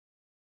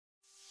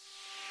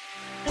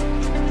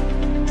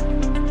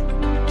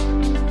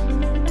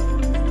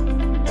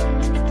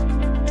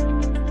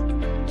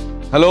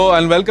Hello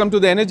and welcome to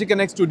the Energy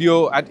Connect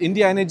studio at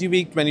India Energy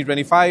Week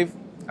 2025.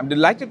 I'm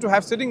delighted to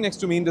have sitting next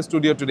to me in the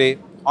studio today,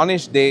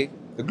 Anish, the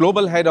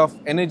Global Head of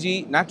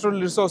Energy, Natural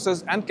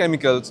Resources and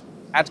Chemicals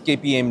at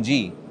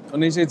KPMG.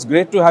 Anish, it's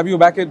great to have you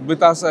back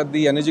with us at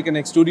the Energy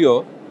Connect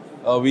studio.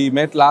 We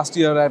met last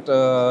year at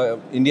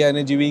India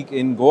Energy Week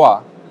in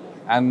Goa,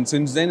 and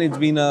since then it's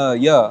been a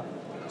year.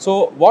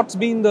 So what's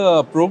been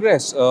the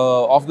progress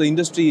of the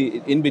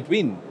industry in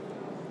between?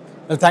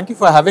 Well, thank you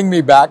for having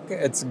me back.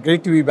 It's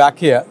great to be back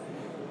here.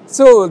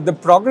 So the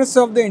progress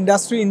of the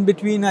industry in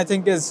between, I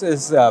think, is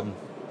there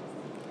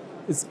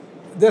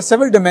are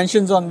several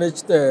dimensions on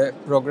which the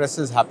progress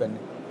has happened.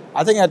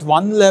 I think at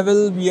one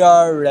level, we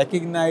are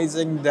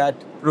recognizing that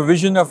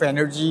provision of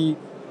energy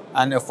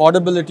and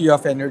affordability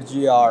of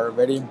energy are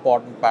very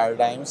important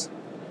paradigms,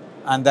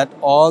 and that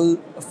all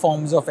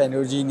forms of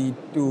energy need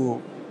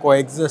to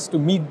coexist to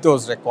meet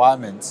those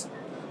requirements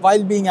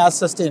while being as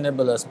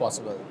sustainable as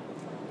possible.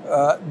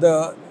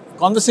 The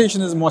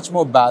conversation is much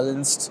more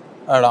balanced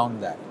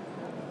around that.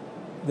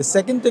 The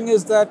second thing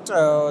is that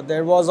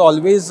there was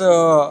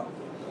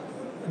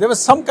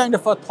some kind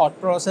of a thought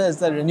process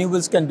that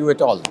renewables can do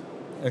it all,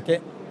 okay?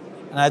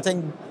 And I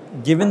think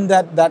given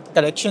that that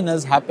correction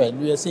has happened,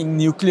 we are seeing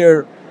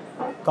nuclear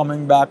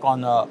coming back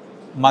on a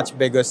much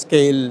bigger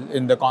scale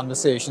in the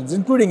conversations,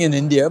 including in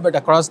India, but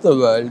across the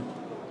world.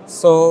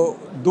 So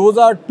those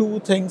are two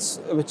things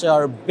which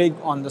are big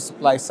on the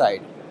supply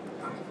side.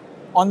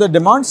 On the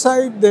demand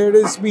side, there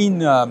has been,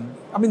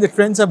 the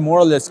trends have more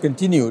or less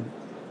continued,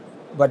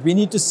 but we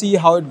need to see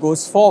how it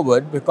goes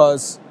forward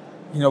because,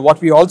 what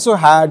we also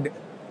had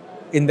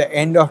in the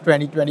end of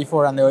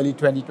 2024 and early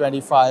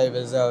 2025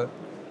 is a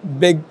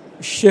big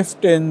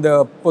shift in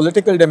the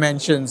political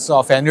dimensions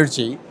of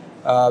energy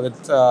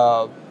with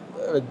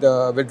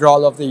the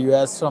withdrawal of the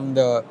US from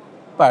the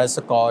Paris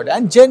Accord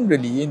and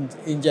generally,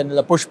 in general,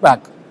 a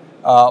pushback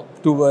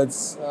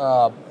towards,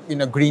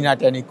 green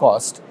at any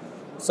cost.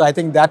 So I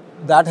think that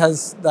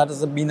has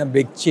been a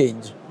big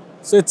change.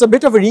 So it's a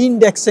bit of a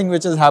re-indexing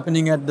which is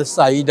happening at this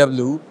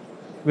IEW,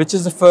 which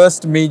is the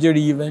first major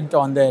event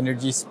on the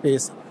energy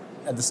space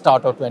at the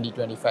start of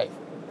 2025.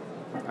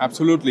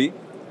 Absolutely.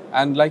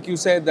 And like you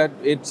said, that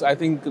it's, I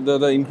think,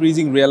 the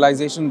increasing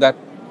realization that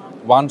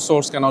one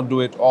source cannot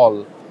do it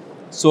all.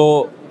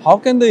 So how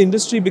can the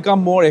industry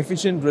become more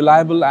efficient,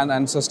 reliable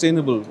and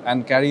sustainable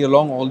and carry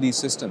along all these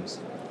systems?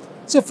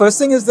 So first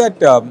thing is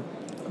that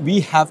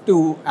we have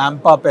to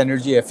amp up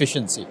energy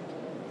efficiency.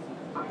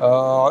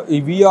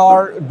 We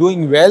are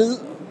doing well,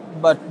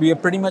 but we are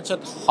pretty much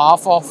at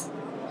half of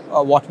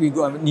what we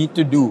need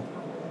to do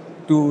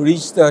to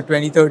reach the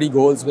 2030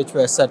 goals which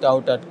were set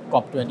out at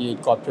COP28,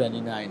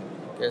 COP29.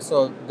 Okay,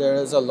 so there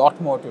is a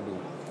lot more to do.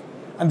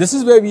 And this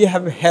is where we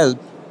have help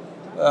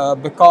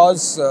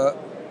because,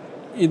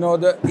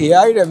 the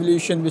AI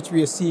revolution which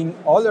we are seeing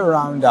all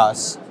around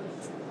us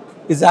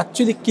is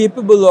actually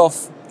capable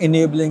of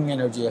enabling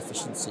energy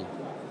efficiency.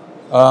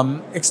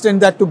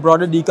 Extend that to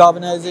broader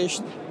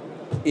decarbonization.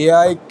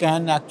 AI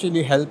can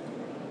actually help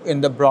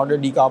in the broader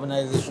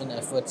decarbonization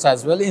efforts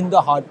as well in the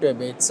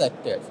hard-to-abate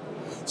sectors.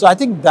 So I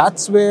think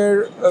that's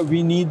where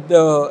we need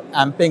the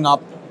amping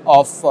up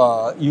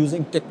of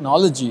using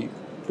technology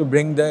to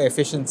bring the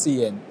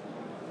efficiency in.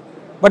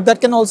 But that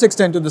can also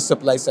extend to the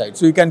supply side.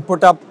 So you can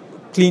put up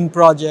clean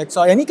projects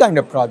or any kind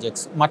of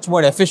projects much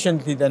more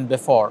efficiently than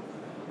before.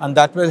 And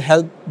that will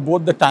help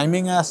both the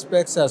timing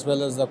aspects as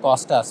well as the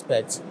cost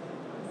aspects.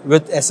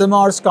 With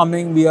SMRs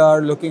coming, we are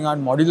looking at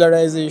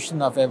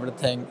modularization of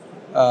everything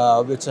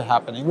which are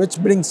happening, which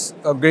brings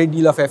a great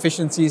deal of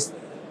efficiencies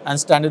and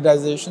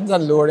standardizations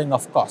and lowering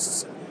of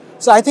costs.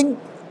 So I think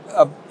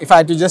if I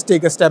had to just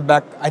take a step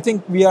back, I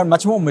think we are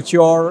much more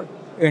mature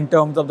in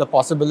terms of the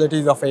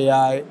possibilities of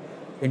AI,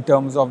 in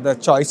terms of the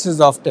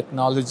choices of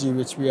technology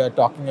which we are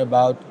talking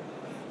about,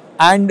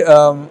 and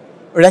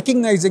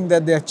recognizing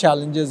that there are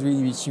challenges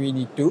which we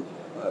need to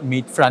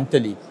meet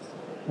frontally.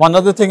 One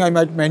other thing I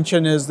might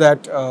mention is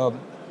that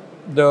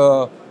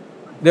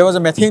there was a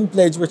methane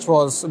pledge which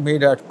was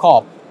made at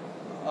COP,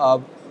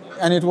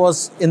 and it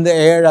was in the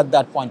air at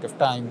that point of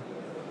time.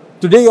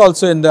 Today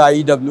also in the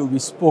IEW, we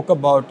spoke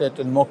about it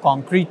in more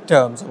concrete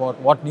terms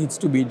about what needs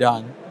to be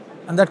done,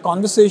 and that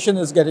conversation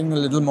is getting a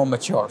little more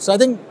mature. So I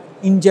think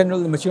in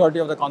general, the maturity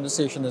of the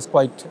conversation is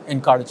quite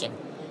encouraging.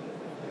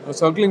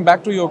 Circling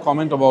back to your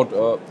comment about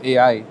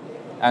AI,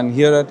 and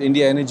here at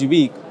India Energy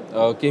Week,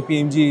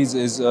 KPMG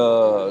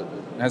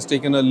has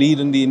taken a lead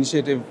in the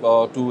initiative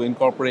to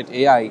incorporate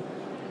AI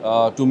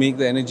to make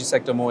the energy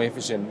sector more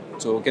efficient.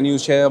 So can you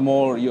share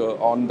more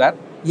on that?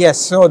 Yes,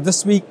 so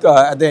this week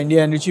at the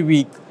India Energy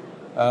Week,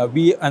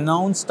 we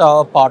announced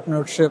our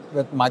partnership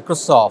with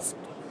Microsoft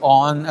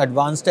on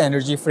advanced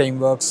energy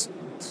frameworks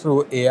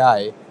through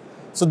AI.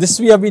 So this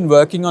we have been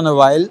working on a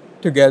while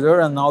together,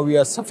 and now we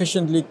are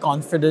sufficiently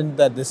confident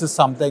that this is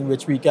something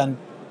which we can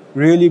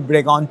really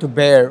bring on to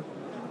bear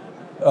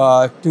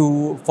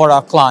for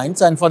our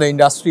clients and for the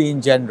industry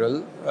in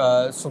general.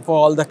 So for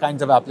all the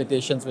kinds of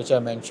applications which I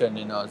mentioned,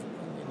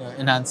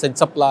 enhancing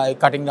supply,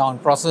 cutting down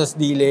process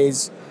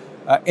delays,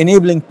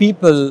 enabling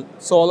people.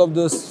 So all of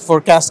those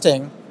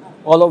forecasting,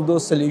 all of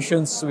those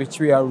solutions which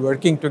we are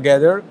working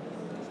together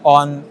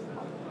on,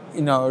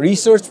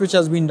 research which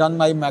has been done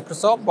by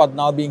Microsoft, but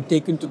now being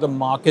taken to the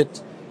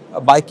market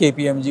by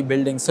KPMG,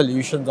 building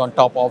solutions on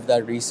top of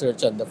that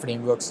research and the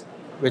frameworks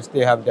which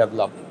they have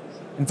developed.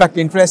 In fact,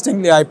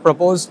 interestingly, I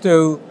proposed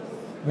to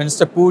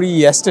Minister Puri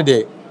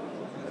yesterday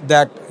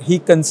that he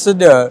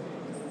consider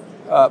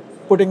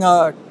putting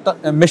a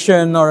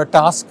mission or a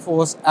task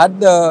force at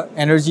the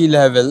energy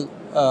level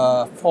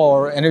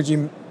for energy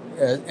in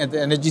the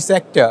energy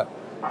sector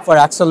for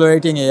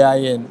accelerating AI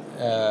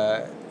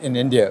in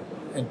India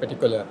in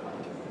particular.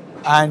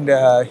 And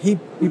he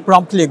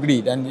promptly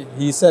agreed, and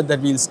he said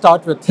that we'll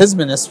start with his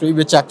ministry,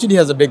 which actually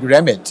has a big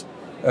remit.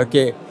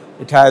 Okay,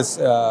 it has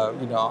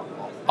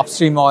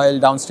upstream oil,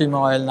 downstream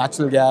oil,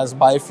 natural gas,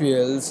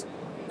 biofuels,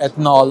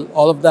 ethanol,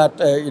 all of that,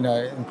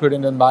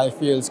 including in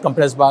biofuels,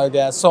 compressed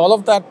biogas. So all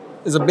of that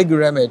is a big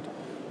remit,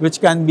 which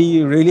can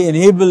be really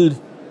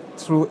enabled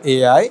through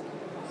AI,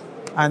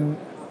 and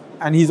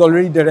he's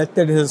already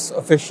directed his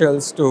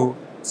officials to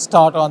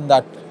start on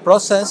that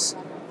process.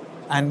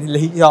 And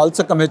he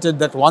also committed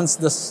that once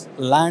this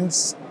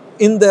lands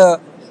in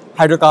the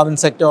hydrocarbon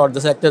sector or the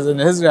sectors in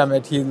his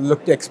remit, he'll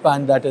look to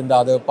expand that in the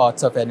other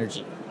parts of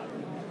energy.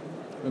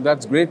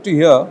 That's great to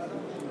hear.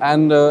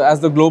 And as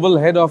the global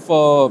head of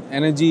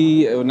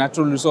energy,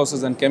 natural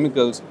resources and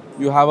chemicals,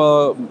 you have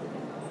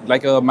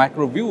a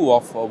macro view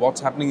of what's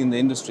happening in the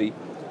industry.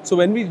 So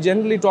when we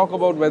generally talk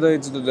about whether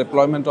it's the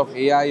deployment of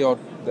AI or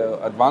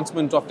the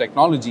advancement of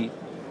technology,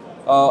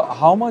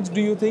 how much do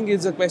you think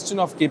is a question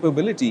of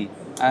capability,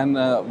 and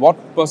what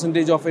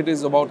percentage of it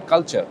is about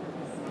culture?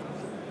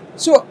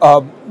 So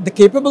the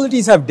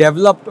capabilities have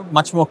developed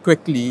much more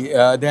quickly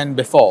than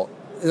before.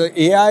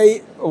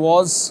 AI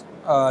was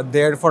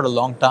there for a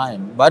long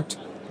time, but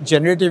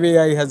generative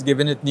AI has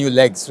given it new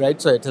legs,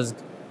 right? So it has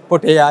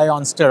put AI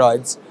on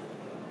steroids.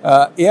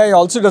 AI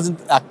also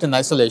doesn't act in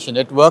isolation.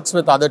 It works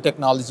with other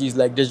technologies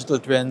like digital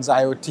twins,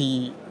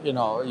 IoT,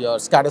 your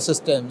SCADA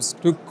systems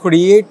to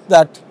create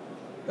that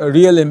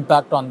real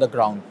impact on the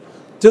ground.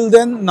 Till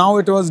then, now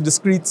it was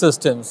discrete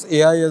systems.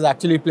 AI is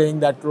actually playing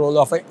that role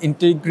of an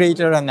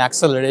integrator and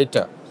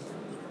accelerator.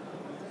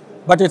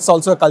 But it's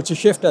also a culture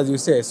shift, as you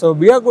say. So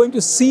we are going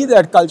to see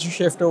that culture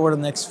shift over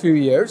the next few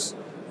years,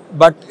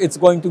 but it's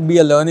going to be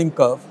a learning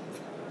curve.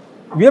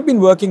 We have been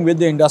working with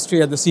the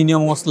industry at the senior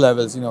most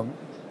levels,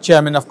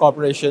 chairman of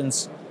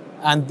corporations,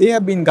 and they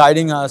have been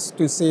guiding us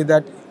to say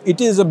that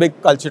it is a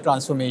big culture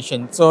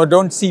transformation. So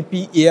don't see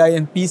AI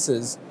in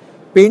pieces.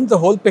 Paint the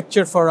whole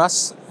picture for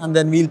us, and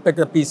then we'll pick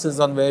the pieces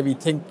on where we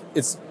think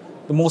it's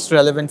the most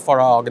relevant for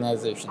our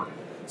organization.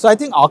 So I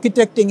think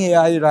architecting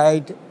AI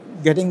right,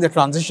 getting the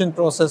transition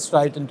process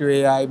right into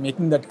AI,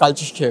 making that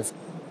culture shift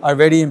are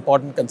very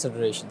important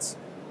considerations.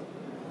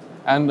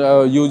 And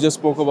you just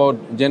spoke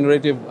about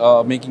generative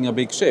making a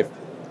big shift,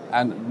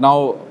 and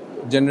now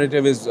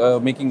generative is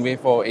making way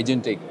for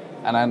agentic,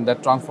 and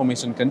that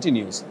transformation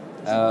continues.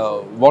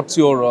 What's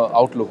your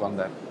outlook on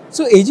that?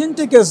 So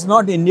agentic is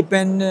not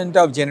independent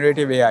of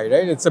generative AI,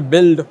 right? It's a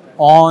build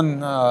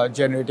on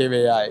generative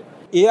AI.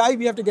 AI,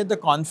 we have to get the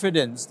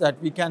confidence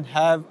that we can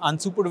have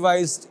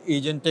unsupervised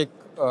agentic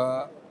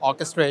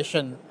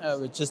orchestration,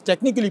 which is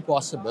technically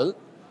possible.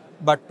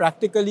 But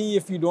practically,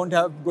 if you don't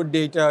have good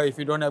data, if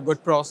you don't have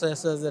good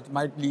processes, it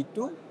might lead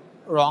to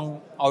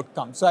wrong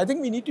outcomes. So I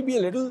think we need to be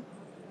a little,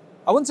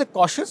 I wouldn't say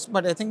cautious,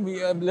 but I think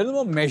we are a little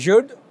more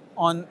measured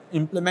on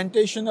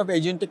implementation of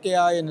agentic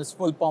AI in its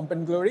full pomp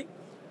and glory.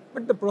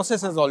 But the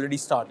process has already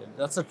started.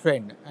 That's a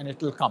trend, and it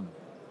will come.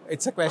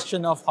 It's a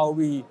question of how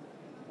we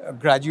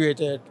graduate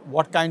it,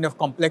 what kind of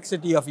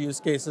complexity of use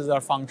cases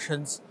or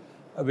functions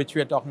which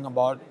we are talking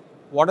about,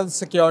 what are the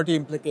security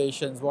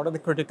implications, what are the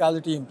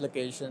criticality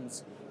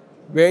implications,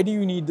 where do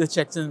you need the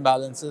checks and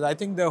balances. I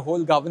think the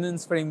whole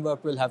governance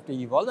framework will have to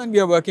evolve, and we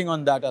are working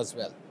on that as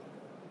well.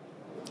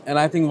 And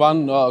I think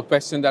one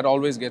question that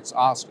always gets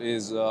asked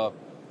is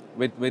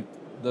with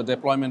the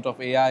deployment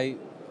of AI,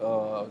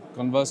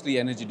 conversely,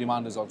 energy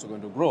demand is also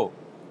going to grow.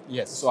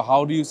 Yes. So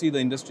how do you see the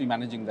industry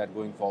managing that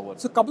going forward?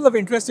 So a couple of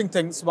interesting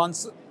things. One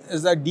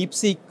is that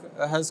DeepSeek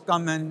has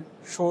come and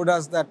showed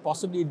us that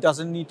possibly it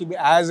doesn't need to be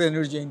as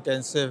energy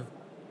intensive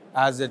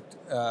as it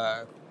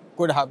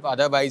could have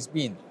otherwise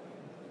been.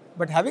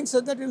 But having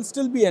said that, it will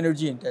still be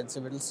energy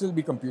intensive, it will still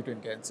be compute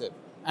intensive.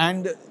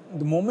 And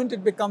the moment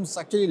it becomes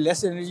actually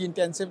less energy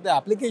intensive, the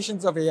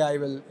applications of AI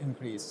will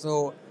increase.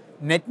 So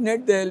net,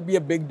 there will be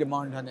a big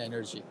demand on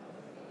energy.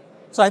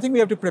 So I think we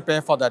have to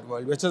prepare for that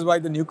world, which is why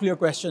the nuclear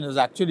question has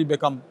actually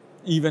become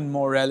even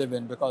more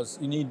relevant, because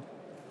you need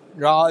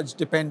large,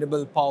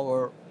 dependable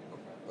power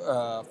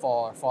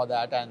for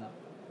that, and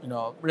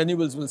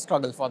renewables will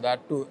struggle for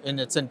that too in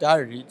its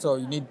entirety. So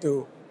you need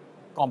to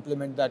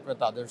complement that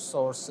with other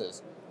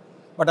sources.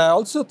 But I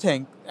also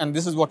think, and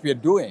this is what we are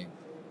doing,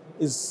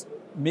 is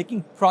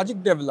making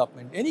project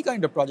development, any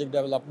kind of project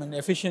development,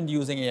 efficient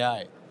using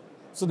AI.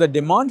 So the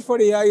demand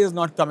for AI is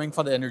not coming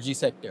for the energy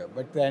sector,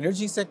 but the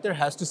energy sector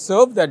has to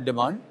serve that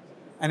demand,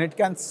 and it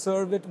can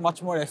serve it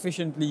much more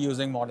efficiently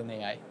using modern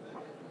AI.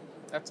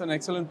 That's an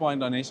excellent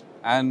point, Anish.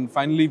 And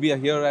finally, we are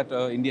here at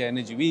India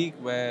Energy Week,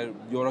 where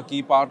you're a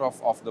key part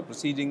of the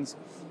proceedings.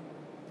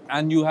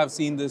 And you have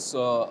seen this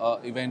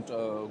event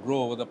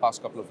grow over the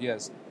past couple of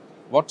years.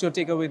 What's your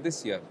takeaway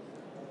this year?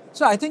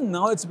 So I think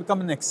now it's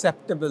become an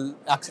accepted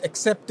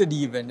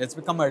event. It's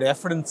become a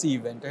reference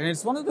event. And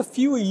it's one of the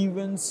few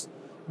events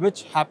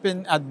which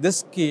happen at this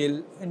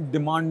scale in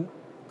demand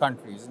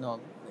countries.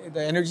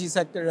 The energy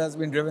sector has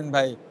been driven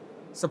by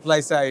supply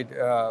side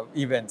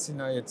events.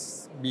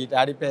 It's be it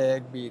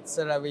ADIPEC, be it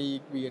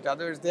CERAWeek, be it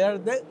others. They are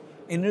the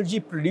energy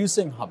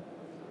producing hub.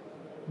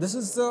 This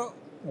is the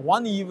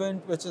one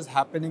event which is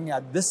happening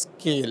at this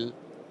scale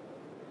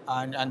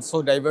and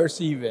so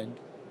diverse event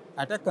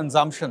at a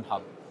consumption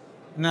hub.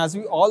 And as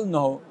we all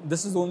know,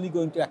 this is only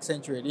going to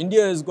accentuate.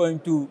 India is going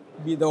to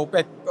be, the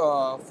OPEC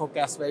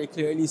forecasts very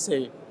clearly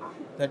say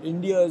that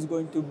India is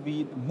going to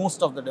be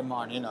most of the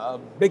demand, a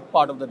big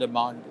part of the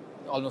demand,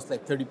 almost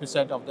like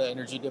 30% of the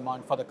energy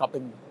demand for the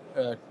coming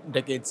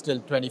decades till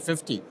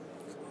 2050.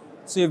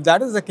 So if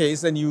that is the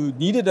case, then you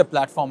needed a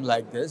platform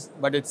like this,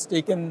 but it's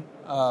taken,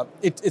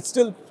 it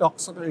still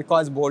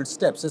requires bold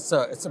steps. It's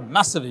a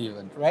massive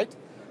event, right?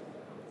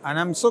 And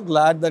I'm so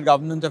glad that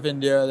Government of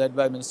India, led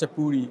by Minister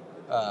Puri,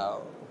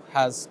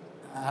 has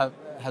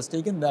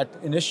taken that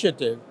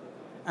initiative.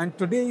 And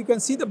today you can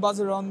see the buzz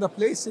around the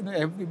place.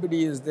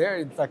 Everybody is there.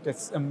 In fact,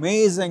 it's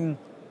amazing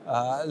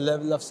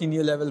level of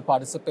senior level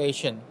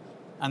participation,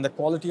 and the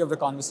quality of the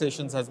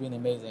conversations has been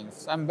amazing.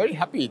 So I'm very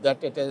happy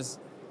that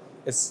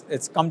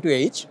it's come to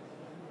age,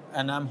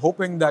 and I'm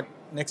hoping that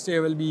next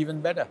year will be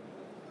even better.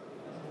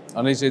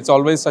 Anish, it's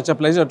always such a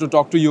pleasure to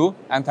talk to you,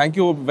 and thank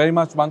you very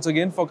much once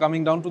again for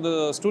coming down to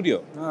the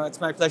studio. It's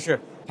my pleasure.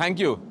 Thank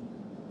you.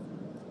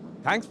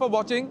 Thanks for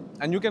watching,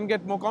 and you can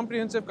get more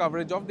comprehensive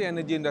coverage of the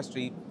energy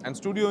industry and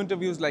studio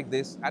interviews like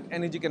this at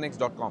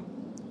energyconnects.com.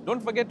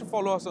 Don't forget to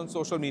follow us on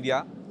social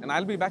media, and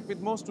I'll be back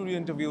with more studio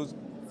interviews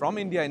from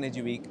India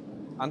Energy Week.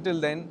 Until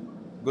then,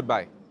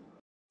 goodbye.